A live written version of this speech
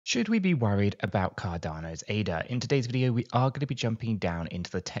Should we be worried about Cardano's ADA? In today's video, we are going to be jumping down into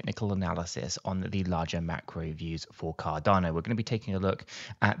the technical analysis on the larger macro views for Cardano. We're going to be taking a look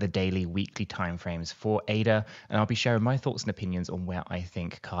at the daily, weekly timeframes for ADA, and I'll be sharing my thoughts and opinions on where I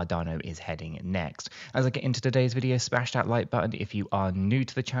think Cardano is heading next. As I get into today's video, smash that like button if you are new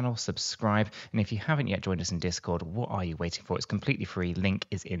to the channel, subscribe, and if you haven't yet joined us in Discord, what are you waiting for? It's completely free. Link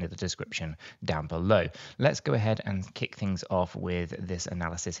is in the description down below. Let's go ahead and kick things off with this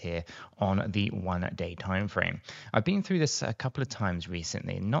analysis here on the 1 day time frame. I've been through this a couple of times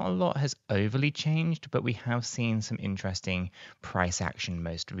recently. Not a lot has overly changed, but we have seen some interesting price action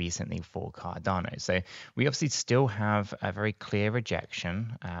most recently for Cardano. So we obviously still have a very clear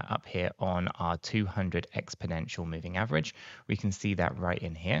rejection up here on our 200 exponential moving average. We can see that right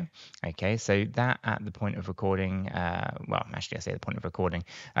in here. Okay, so that at the point of recording, well, actually I say the point of recording,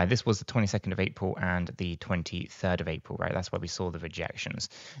 this was the 22nd of April and the 23rd of April, right? That's where we saw the rejections.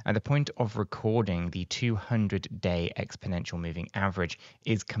 At the point of recording, the 200-day exponential moving average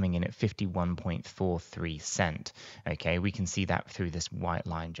is coming in at 51.43 cent. Okay, we can see that through this white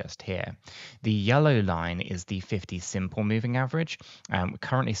line just here. The yellow line is the 50 simple moving average. We're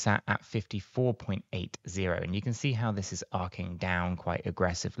currently sat at 54.80, and you can see how this is arcing down quite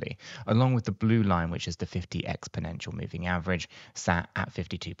aggressively, along with the blue line, which is the 50 exponential moving average, sat at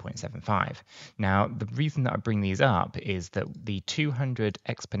 52.75. Now, the reason that I bring these up is that the 200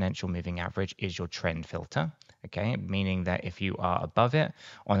 exponential moving average is your trend filter, okay, meaning that if you are above it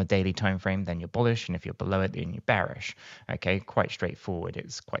on a daily time frame, then you're bullish, and if you're below it, then you're bearish. Okay, quite straightforward.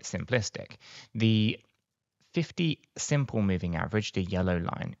 It's quite simplistic. The 50 simple moving average, the yellow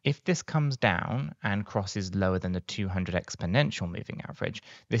line, if this comes down and crosses lower than the 200 exponential moving average,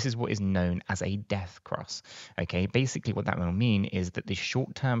 this is what is known as a death cross. Okay, basically what that will mean is that the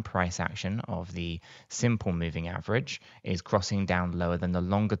short-term price action of the simple moving average is crossing down lower than the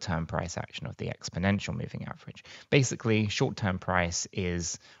longer-term price action of the exponential moving average. Basically, short-term price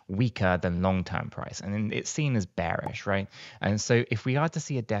is weaker than long-term price, and it's seen as bearish, right? And so if we are to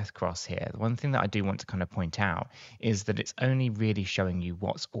see a death cross here, the one thing that I do want to kind of point out is that it's only really showing you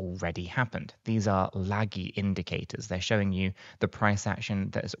what's already happened. These are laggy indicators. They're showing you the price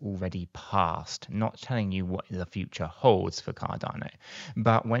action that has already passed, not telling you what the future holds for Cardano.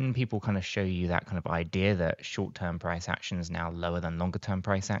 But when people kind of show you that kind of idea that short-term price action is now lower than longer-term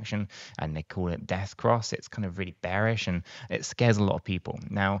price action, and they call it death cross, it's kind of really bearish, and it scares a lot of people.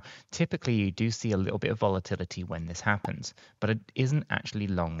 Now, typically you do see a little bit of volatility when this happens, but it isn't actually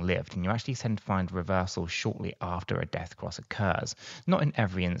long-lived, and you actually tend to find reversals shortly after a death cross occurs. Not in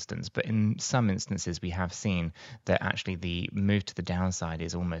every instance, but in some instances we have seen that actually the move to the downside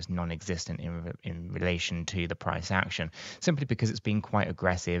is almost non-existent in relation to the price action, simply because it's been quite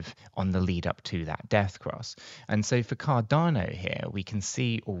aggressive on the lead up to that death cross. And so for Cardano here, we can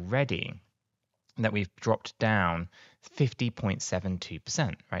see already that we've dropped down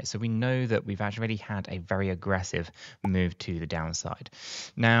 50.72%, right? So we know that we've actually had a very aggressive move to the downside.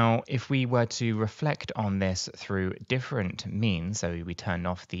 Now, if we were to reflect on this through different means, so we turn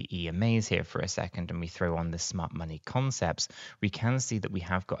off the EMAs here for a second and we throw on the smart money concepts, we can see that we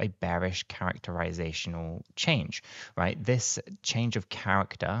have got a bearish characterizational change, right? This change of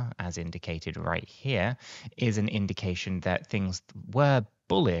character, as indicated right here, is an indication that things were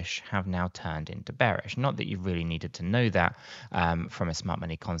bullish have now turned into bearish. Not that you really needed to know that from a smart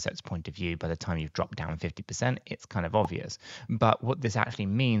money concepts point of view. By the time you've dropped down 50%, it's kind of obvious. But what this actually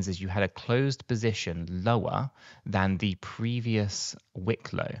means is you had a closed position lower than the previous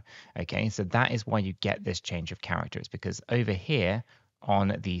wick low. Okay, so that is why you get this change of characters, because over here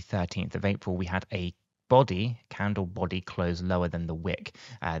on the 13th of April, we had a candle body close lower than the wick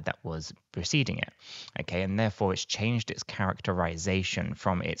that was preceding it. Okay, and therefore it's changed its characterization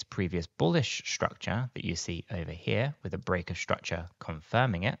from its previous bullish structure that you see over here with a breaker structure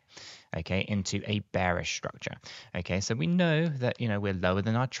confirming it, okay, into a bearish structure. Okay, so we know that, you know, we're lower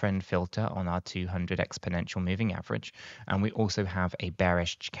than our trend filter on our 200 exponential moving average, and we also have a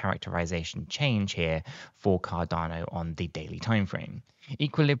bearish characterization change here for Cardano on the daily time frame.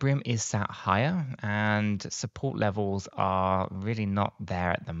 Equilibrium is sat higher, and support levels are really not there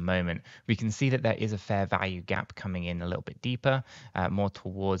at the moment. We can see that there is a fair value gap coming in a little bit deeper, more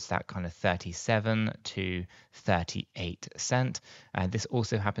towards that kind of 37 to 38 cent. This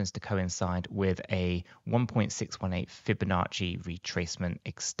also happens to coincide with a 1.618 Fibonacci retracement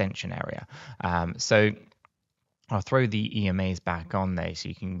extension area. So I'll throw the EMAs back on there so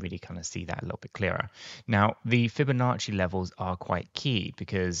you can really kind of see that a little bit clearer. Now, the Fibonacci levels are quite key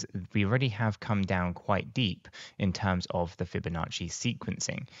because we already have come down quite deep in terms of the Fibonacci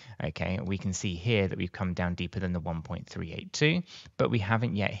sequencing. Okay, we can see here that we've come down deeper than the 1.382, but we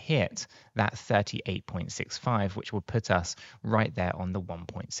haven't yet hit that 38.65, which will put us right there on the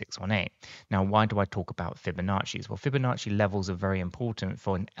 1.618. Now, why do I talk about Fibonacci's? Well, Fibonacci levels are very important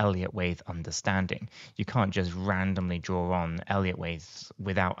for an Elliott wave understanding. You can't just randomly draw on Elliott waves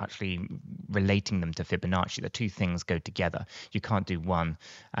without actually relating them to Fibonacci. The two things go together. You can't do one,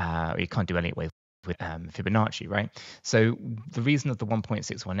 you can't do Elliott wave with Fibonacci, right? So the reason of the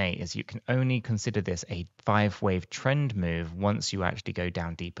 1.618 is you can only consider this a 5-wave trend move once you actually go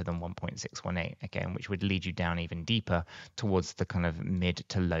down deeper than 1.618, again, which would lead you down even deeper towards the kind of mid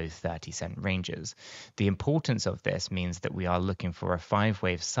to low 30-cent ranges. The importance of this means that we are looking for a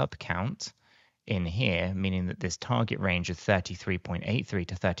 5-wave sub count in here, meaning that this target range of 33.83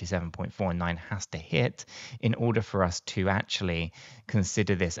 to 37.49 has to hit in order for us to actually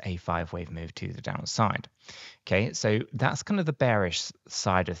consider this a 5-wave move to the downside. Okay, so that's kind of the bearish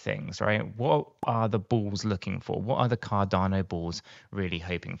side of things, right? What are the bulls looking for? What are the Cardano bulls really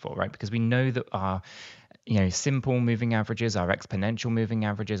hoping for, right? Because we know that our simple moving averages, our exponential moving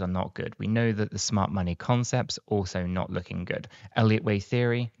averages are not good. We know that the smart money concepts also not looking good. Elliott wave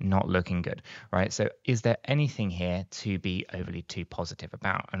theory, not looking good, right? So is there anything here to be overly too positive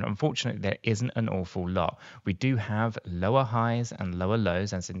about? And unfortunately, there isn't an awful lot. We do have lower highs and lower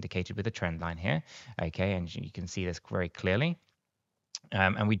lows as indicated with the trend line here, okay? And you can see this very clearly.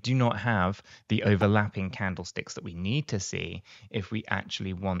 And we do not have the overlapping candlesticks that we need to see if we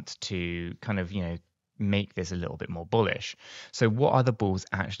actually want to kind of, make this a little bit more bullish. So what are the bulls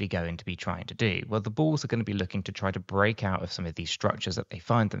actually going to be trying to do? Well, the bulls are going to be looking to try to break out of some of these structures that they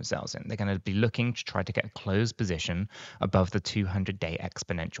find themselves in. They're going to be looking to try to get a closed position above the 200-day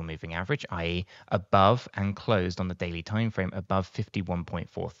exponential moving average, i.e. above and closed on the daily time frame above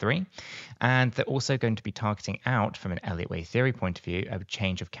 51.43. And they're also going to be targeting out from an Elliott wave theory point of view a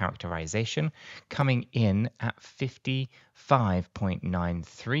change of characterization coming in at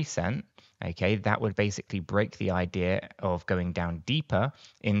 55.93 cent. Okay, that would basically break the idea of going down deeper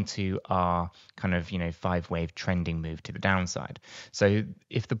into our kind of, 5-wave trending move to the downside. So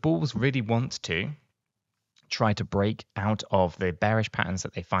if the bulls really want to try to break out of the bearish patterns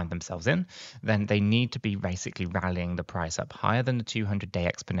that they find themselves in, then they need to be basically rallying the price up higher than the 200-day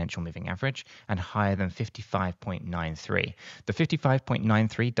exponential moving average and higher than 55.93. The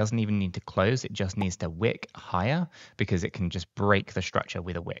 55.93 doesn't even need to close, it just needs to wick higher because it can just break the structure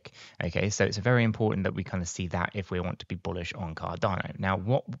with a wick. Okay, so it's very important that we kind of see that if we want to be bullish on Cardano. Now,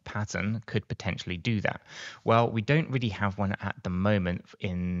 what pattern could potentially do that? Well, we don't really have one at the moment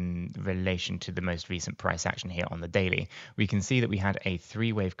in relation to the most recent price action here on the daily. We can see that we had a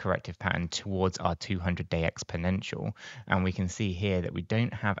 3-wave corrective pattern towards our 200-day exponential, and we can see here that we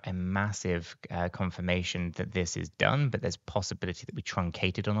don't have a massive confirmation that this is done, but there's possibility that we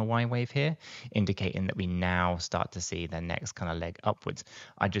truncated on a Y wave here, indicating that we now start to see the next kind of leg upwards.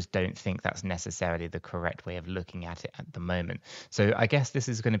 I just don't think that's necessarily the correct way of looking at it at the moment. So I guess this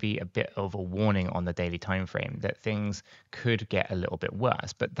is going to be a bit of a warning on the daily time frame that things could get a little bit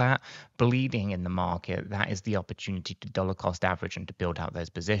worse, but that bleeding in the market, that is the opportunity to dollar cost average and to build out those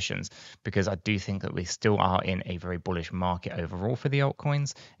positions, because I do think that we still are in a very bullish market overall for the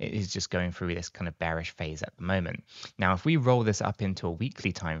altcoins. It is just going through this kind of bearish phase at the moment. Now, if we roll this up into a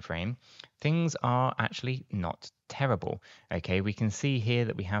weekly time frame, things are actually not terrible. Okay, we can see here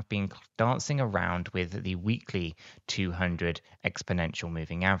that we have been dancing around with the weekly 200 exponential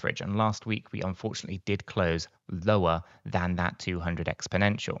moving average, and last week we unfortunately did close lower than that 200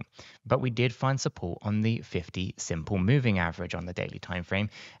 exponential, but we did find support on the 50 simple moving average on the daily time frame.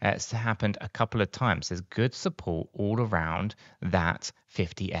 It's happened a couple of times. There's good support all around that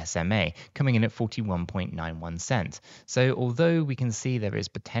 50 SMA coming in at 41.91 cents. So although we can see there is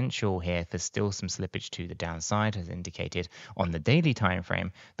potential here for still some slippage to the downside as indicated on the daily time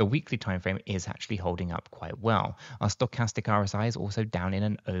frame, the weekly time frame is actually holding up quite well. Our stochastic RSI is also down in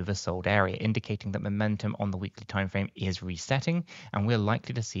an oversold area, indicating that momentum on the weekly time frame is resetting, and we're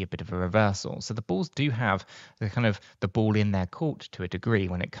likely to see a bit of a reversal. So the bulls do have the kind of the ball in their court to a degree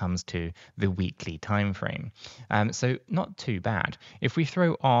when it comes to the weekly time frame. So not too bad. If we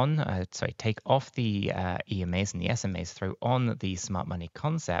throw on, take off the EMAs and the SMAs, throw on the smart money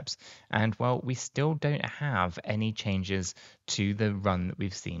concepts, and well, we still don't have any changes to the run that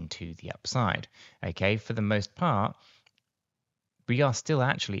we've seen to the upside. Okay, for the most part, we are still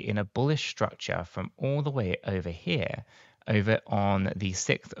actually in a bullish structure from all the way over here, over on the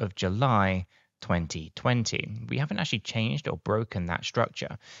 6th of July 2020. We haven't actually changed or broken that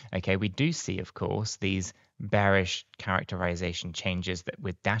structure. Okay, we do see, of course, these bearish characterization changes that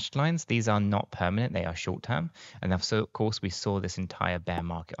with dashed lines. These are not permanent, they are short term. And so, of course, we saw this entire bear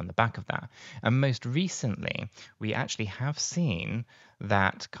market on the back of that. And most recently, we actually have seen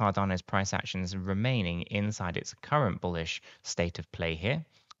that Cardano's price action is remaining inside its current bullish state of play here.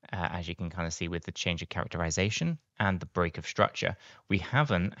 As you can kind of see with the change of characterization and the break of structure. We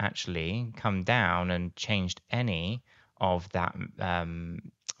haven't actually come down and changed any of that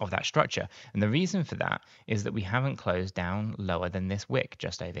structure. And the reason for that is that we haven't closed down lower than this wick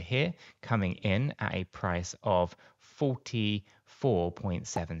just over here, coming in at a price of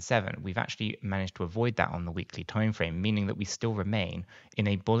 44.77. We've actually managed to avoid that on the weekly time frame, meaning that we still remain in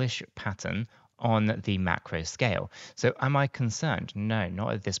a bullish pattern on the macro scale. So am I concerned? No,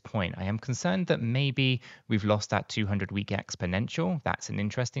 not at this point. I am concerned that maybe we've lost that 200-week exponential. That's an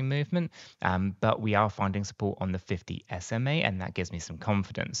interesting movement, but we are finding support on the 50 SMA, and that gives me some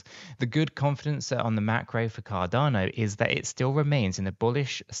confidence. The good confidence on the macro for Cardano is that it still remains in the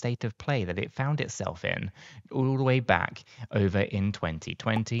bullish state of play that it found itself in all the way back over in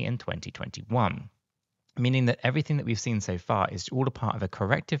 2020 and 2021. Meaning that everything that we've seen so far is all a part of a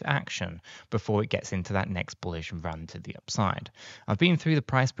corrective action before it gets into that next bullish run to the upside. I've been through the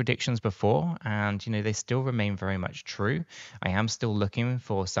price predictions before, and they still remain very much true. I am still looking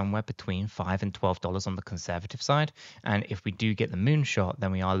for somewhere between $5 and $12 on the conservative side, and if we do get the moonshot,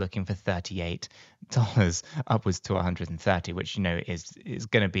 then we are looking for $38 upwards to 130, which is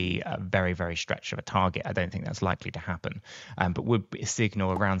going to be a very, very stretch of a target. I don't think that's likely to happen, but would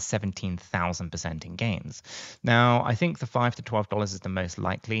signal around 17,000% in gains. Now, I think the $5 to $12 is the most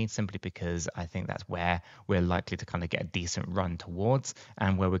likely, simply because I think that's where we're likely to kind of get a decent run towards,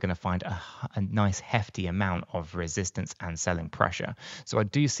 and where we're going to find a nice hefty amount of resistance and selling pressure. So I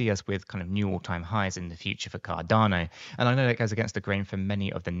do see us with kind of new all-time highs in the future for Cardano, and I know that goes against the grain for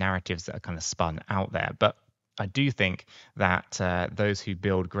many of the narratives that are kind of spun out there, but I do think that those who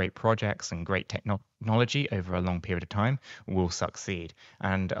build great projects and great technology over a long period of time will succeed.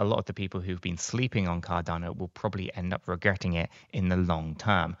 And a lot of the people who've been sleeping on Cardano will probably end up regretting it in the long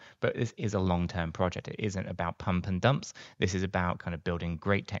term. But this is a long-term project. It isn't about pump and dumps. This is about kind of building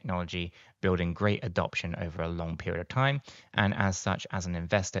great technology, building great adoption over a long period of time. And as such, as an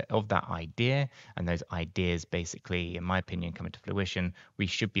investor of that idea, and those ideas basically, in my opinion, come into fruition, we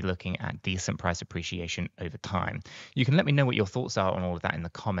should be looking at decent price appreciation over time. You can let me know what your thoughts are on all of that in the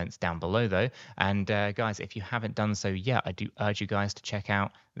comments down below, though. And guys, if you haven't done so yet, I do urge you guys to check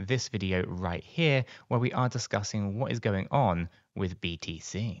out this video right here, where we are discussing what is going on with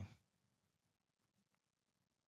BTC.